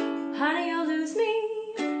understood. Honey, you'll lose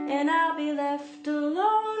me, and I'll be left alone.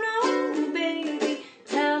 Oh, baby,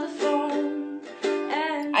 telephone.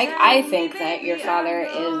 I think that your father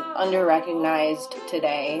is under-recognized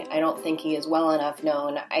today. I don't think he is well enough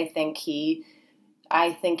known. I think he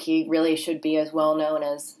really should be as well known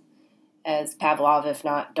as Pavlov, if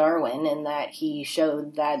not Darwin, in that he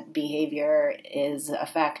showed that behavior is a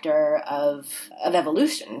factor of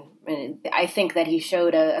evolution. I think that he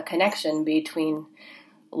showed a connection between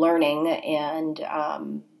learning and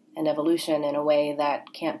evolution in a way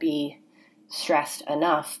that can't be stressed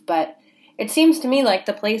enough. But it seems to me like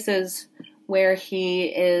the places where he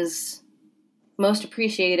is most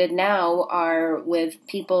appreciated now are with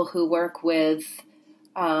people who work with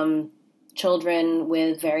children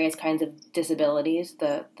with various kinds of disabilities,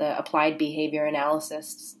 the applied behavior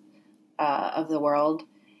analysis of the world,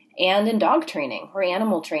 and in dog training, or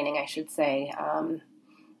animal training, I should say, and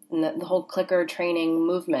the whole clicker training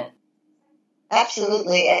movement.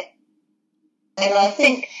 Absolutely. And I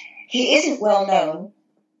think he isn't well known.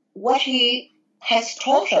 What he has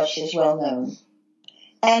taught us is well known.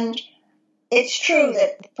 And it's true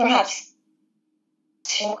that perhaps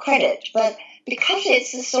more credit, but because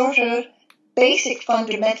it's the sort of basic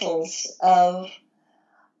fundamentals of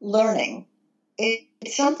learning,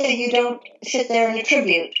 it's something you don't sit there and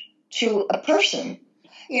attribute to a person.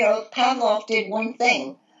 You know, Pavlov did one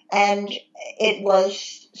thing, and it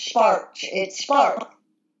was sparked. It sparked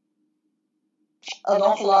an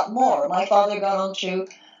awful lot more. My father got onto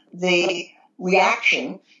the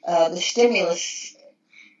reaction. The stimulus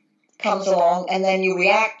comes along, and then you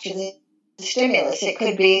react to the stimulus. It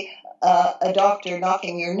could be a doctor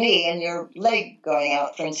knocking your knee and your leg going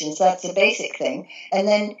out, for instance. That's a basic thing. And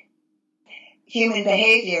then human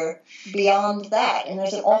behavior beyond that. And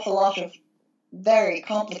there's an awful lot of very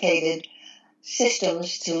complicated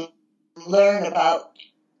systems to learn about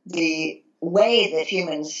the way that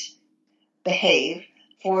humans behave.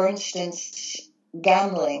 For instance,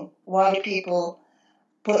 gambling. Why do people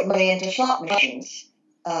put money into slot machines?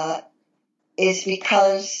 Is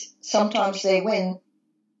because sometimes they win,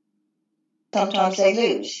 sometimes they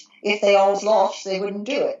lose. If they always lost, they wouldn't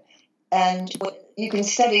do it. And you can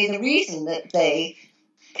study the reason that they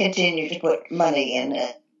continue to put money in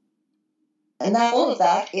it. And all of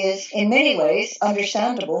that is, in many ways,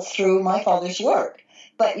 understandable through my father's work.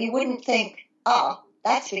 But you wouldn't think,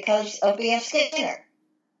 that's because of B.F. Skinner,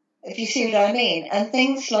 if you see what I mean. And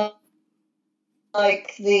things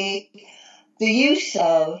like the use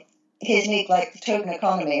of his technique, like the token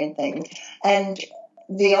economy and things, and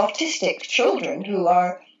the autistic children who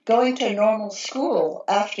are going to a normal school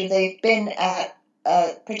after they've been at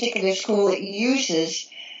a particular school that uses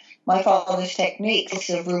my father's techniques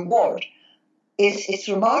of reward, it's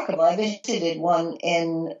remarkable. I visited one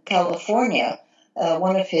in California.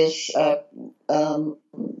 One of his, I don't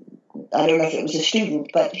know if it was a student,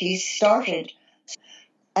 but he started,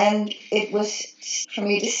 and it was for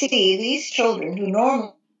me to see these children who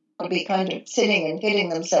normally would be kind of sitting and hitting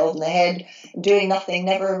themselves in the head, doing nothing,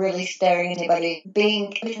 never really staring at anybody, being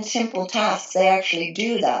given simple tasks. They actually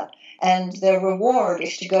do that. And their reward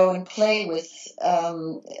is to go and play with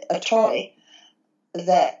a toy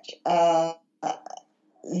that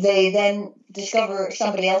they then discover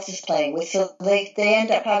somebody else is playing with. So they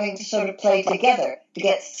end up having to sort of play together to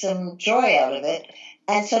get some joy out of it.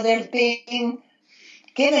 And so they're being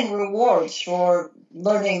given rewards for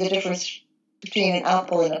learning the difference between an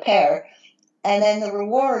apple and a pear. And then the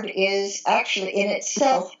reward is actually in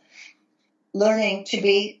itself learning to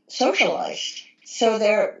be socialized. So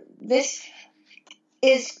this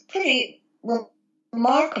is pretty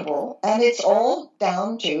remarkable, and it's all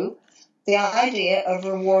down to the idea of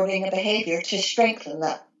rewarding a behavior to strengthen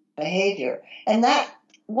that behavior. And that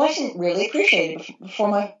wasn't really appreciated before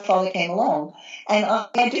my father came along. And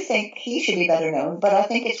I do think he should be better known, but I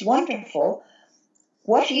think it's wonderful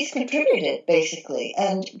what he's contributed, basically.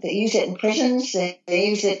 And they use it in prisons, they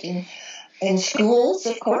use it in schools,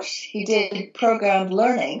 of course. He did programmed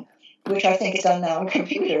learning, which I think is done now in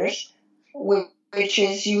computers, which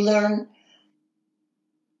is you learn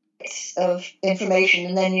of information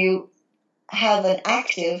and then you have an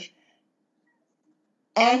active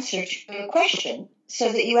answer to a question,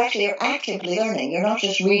 so that you actually are actively learning. You're not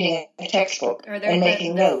just reading a textbook and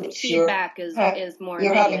making notes. Feedback is more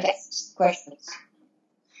you're immediate. having to ask questions.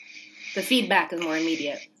 The feedback is more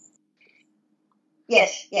immediate.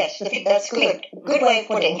 Yes, that's good. Good way of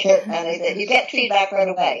putting it, Annie, that you get feedback right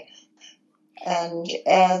away. And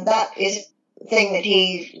that is the thing that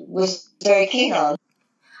he was very keen on.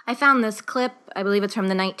 I found this clip, I believe it's from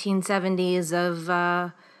the 1970s,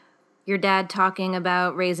 of your dad talking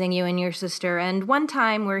about raising you and your sister, and one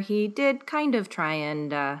time where he did kind of try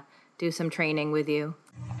and do some training with you.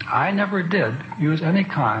 I never did use any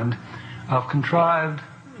kind of contrived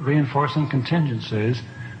reinforcing contingencies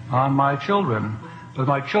on my children. With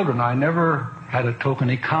my children, I never had a token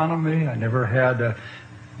economy. I never had a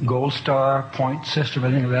gold star point system,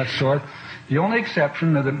 anything of that sort. The only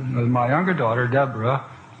exception with my younger daughter, Deborah,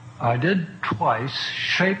 I did twice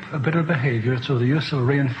shape a bit of behavior through the use of a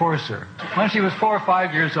reinforcer. When she was 4 or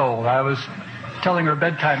 5 years old, I was telling her a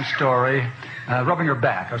bedtime story, rubbing her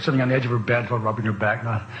back. I was sitting on the edge of her bed while rubbing her back. And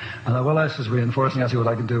I thought, well, this is reinforcing. I'll see what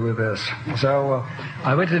I can do with this. So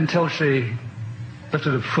I waited until she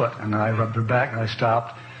lifted a foot, and I rubbed her back, and I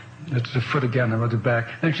stopped. Lifted a foot again, and rubbed her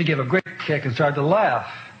back. Then she gave a great kick and started to laugh.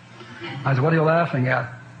 I said, what are you laughing at?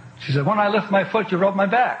 She said, when I lift my foot, you rub my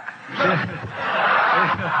back.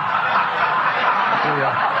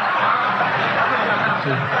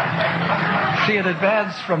 She had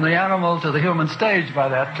advanced from the animal to the human stage by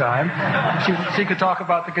that time. She could talk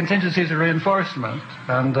about the contingencies of reinforcement,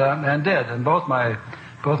 and did. And both my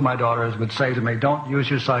daughters would say to me, "Don't use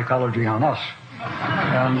your psychology on us,"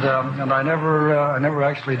 and I never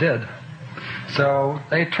actually did. So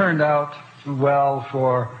they turned out well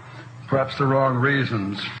for perhaps the wrong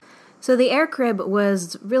reasons. So the air crib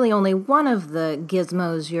was really only one of the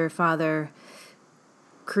gizmos your father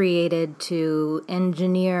created to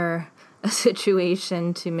engineer a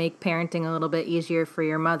situation to make parenting a little bit easier for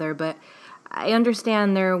your mother, but I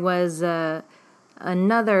understand there was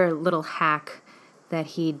another little hack that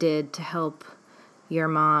he did to help your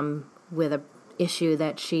mom with a issue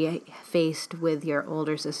that she faced with your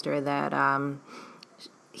older sister, that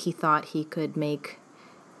he thought he could make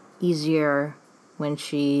easier when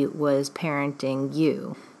she was parenting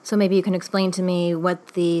you. So maybe you can explain to me what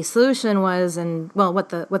the solution was and, well, what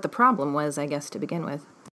the problem was, I guess, to begin with.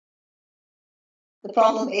 The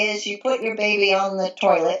problem is you put your baby on the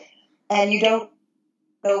toilet and you don't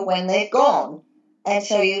know when they've gone. And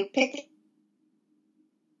so you pick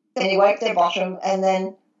and you wipe their bottom, and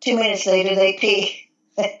then 2 minutes later they pee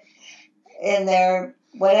in their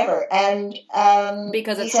whatever. And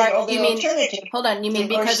because it's said, hard. You mean? Hold on. You mean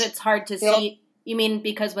because it's hard to see? You mean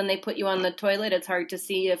because when they put you on the toilet, it's hard to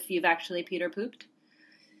see if you've actually peed or pooped?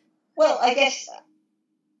 Well, I guess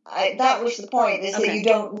that was the point, is that you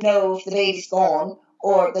don't know if the baby's gone,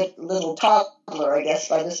 or the little toddler, I guess,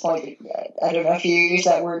 by this point. I don't know if you use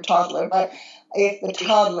that word toddler, but if the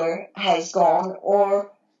toddler has gone,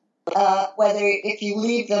 or whether if you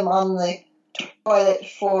leave them on the toilet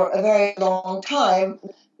for a very long time,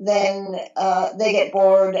 then they get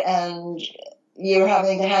bored and you're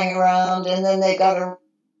having to hang around, and then they've got a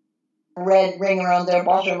red ring around their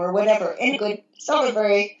bottom or whatever. It's not a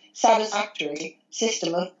very satisfactory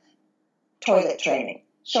system of toilet training.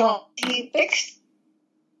 So he fixed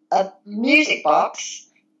a music box,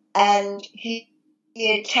 and he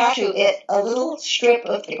attached to it a little strip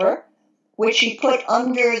of paper, which he put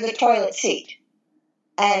under the toilet seat.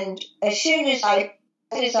 And as soon as I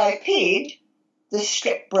peed, the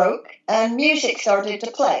strip broke and music started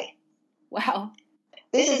to play. Wow.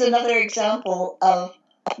 This is another example of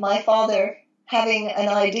my father having an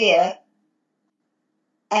idea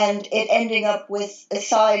and it ending up with a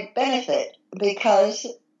side benefit, because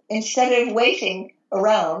instead of waiting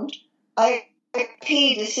around, I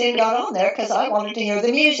peed as soon as I got on there because I wanted to hear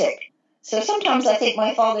the music. So sometimes I think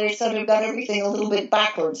my father sort of got everything a little bit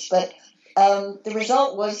backwards, but the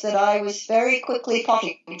result was that I was very quickly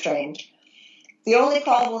potty trained. The only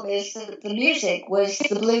problem is that the music was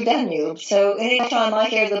the Blue Danube. So anytime I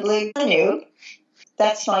hear the Blue Danube,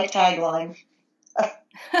 that's my tagline.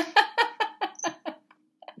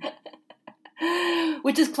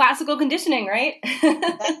 Which is classical conditioning, right?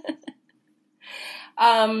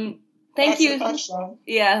 Thank you.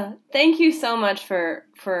 Yeah, thank you so much for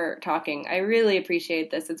talking. I really appreciate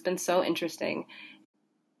this. It's been so interesting.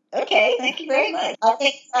 Okay, thank you very much. I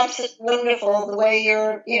think that's just wonderful, the way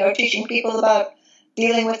you're, teaching people about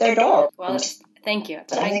dealing with their dog. Well, thank you.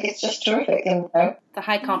 I think it's just terrific. And, it's a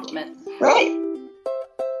high compliment. Right.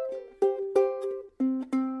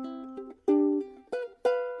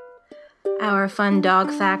 Our fun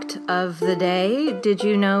dog fact of the day. Did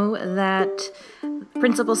you know that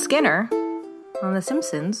Principal Skinner on The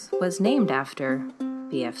Simpsons was named after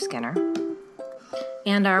B.F. Skinner?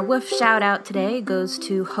 And our woof shout out today goes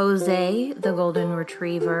to Jose, the Golden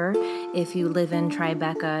Retriever. If you live in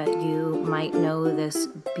Tribeca, you might know this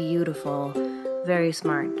beautiful, very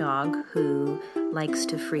smart dog who likes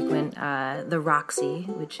to frequent the Roxy,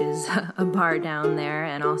 which is a bar down there,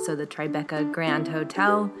 and also the Tribeca Grand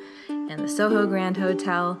Hotel and the Soho Grand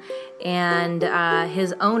Hotel. And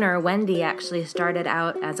his owner, Wendy, actually started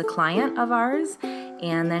out as a client of ours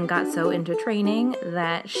and then got so into training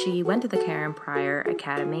that she went to the Karen Pryor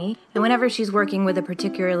Academy. And whenever she's working with a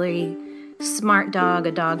particularly smart dog,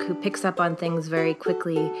 a dog who picks up on things very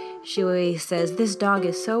quickly, she always says, "This dog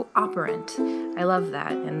is so operant." I love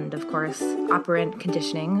that. And of course, operant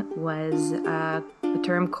conditioning was a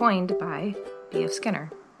term coined by B.F. Skinner.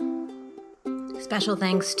 Special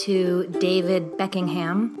thanks to David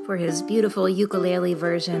Beckingham for his beautiful ukulele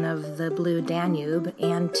version of the Blue Danube,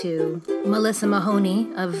 and to Melissa Mahoney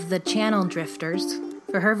of the Channel Drifters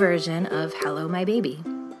for her version of Hello, My Baby.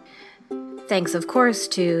 Thanks, of course,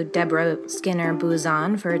 to Deborah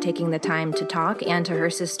Skinner-Buzan for taking the time to talk, and to her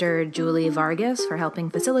sister Julie Vargas for helping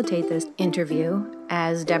facilitate this interview.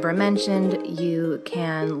 As Deborah mentioned, you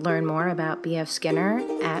can learn more about B.F. Skinner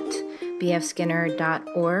at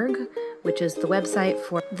bfskinner.org, which is the website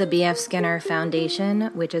for the B.F. Skinner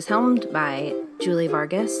Foundation, which is helmed by Julie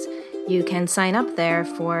Vargas. You can sign up there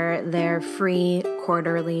for their free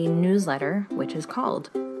quarterly newsletter, which is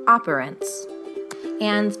called Operants.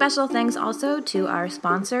 And special thanks also to our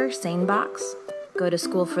sponsor, SaneBox. Go to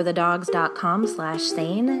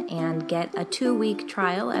schoolforthedogs.com/sane and get a 2-week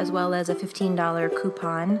trial as well as a $15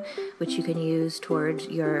 coupon, which you can use towards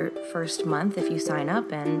your first month if you sign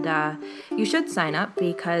up. And you should sign up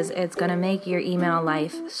because it's going to make your email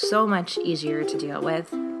life so much easier to deal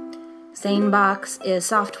with. SaneBox is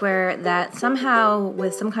software that somehow,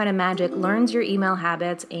 with some kind of magic, learns your email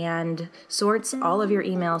habits and sorts all of your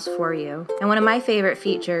emails for you. And one of my favorite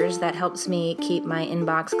features that helps me keep my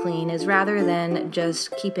inbox clean is, rather than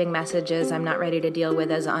just keeping messages I'm not ready to deal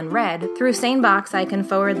with as unread, through SaneBox I can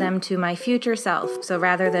forward them to my future self. So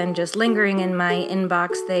rather than just lingering in my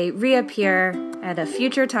inbox, they reappear at a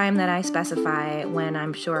future time that I specify when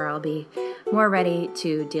I'm sure I'll be more ready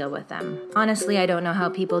to deal with them. Honestly, I don't know how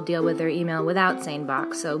people deal with their email without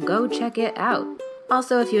SaneBox, so go check it out.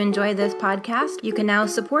 Also, if you enjoy this podcast, you can now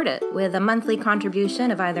support it with a monthly contribution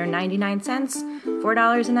of either 99 cents,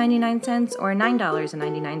 $4.99, or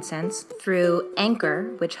 $9.99 through Anchor,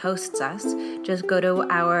 which hosts us. Just go to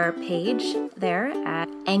our page there at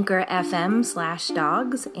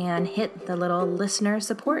Anchor.fm/dogs and hit the little listener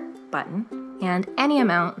support button. And any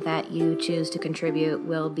amount that you choose to contribute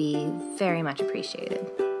will be very much appreciated.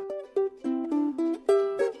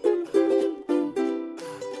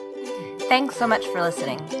 Thanks so much for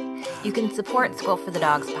listening. You can support School for the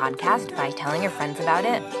Dogs podcast by telling your friends about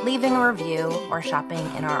it, leaving a review, or shopping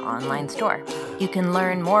in our online store. You can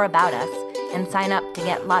learn more about us and sign up to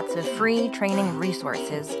get lots of free training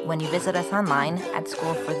resources when you visit us online at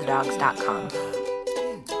schoolforthedogs.com.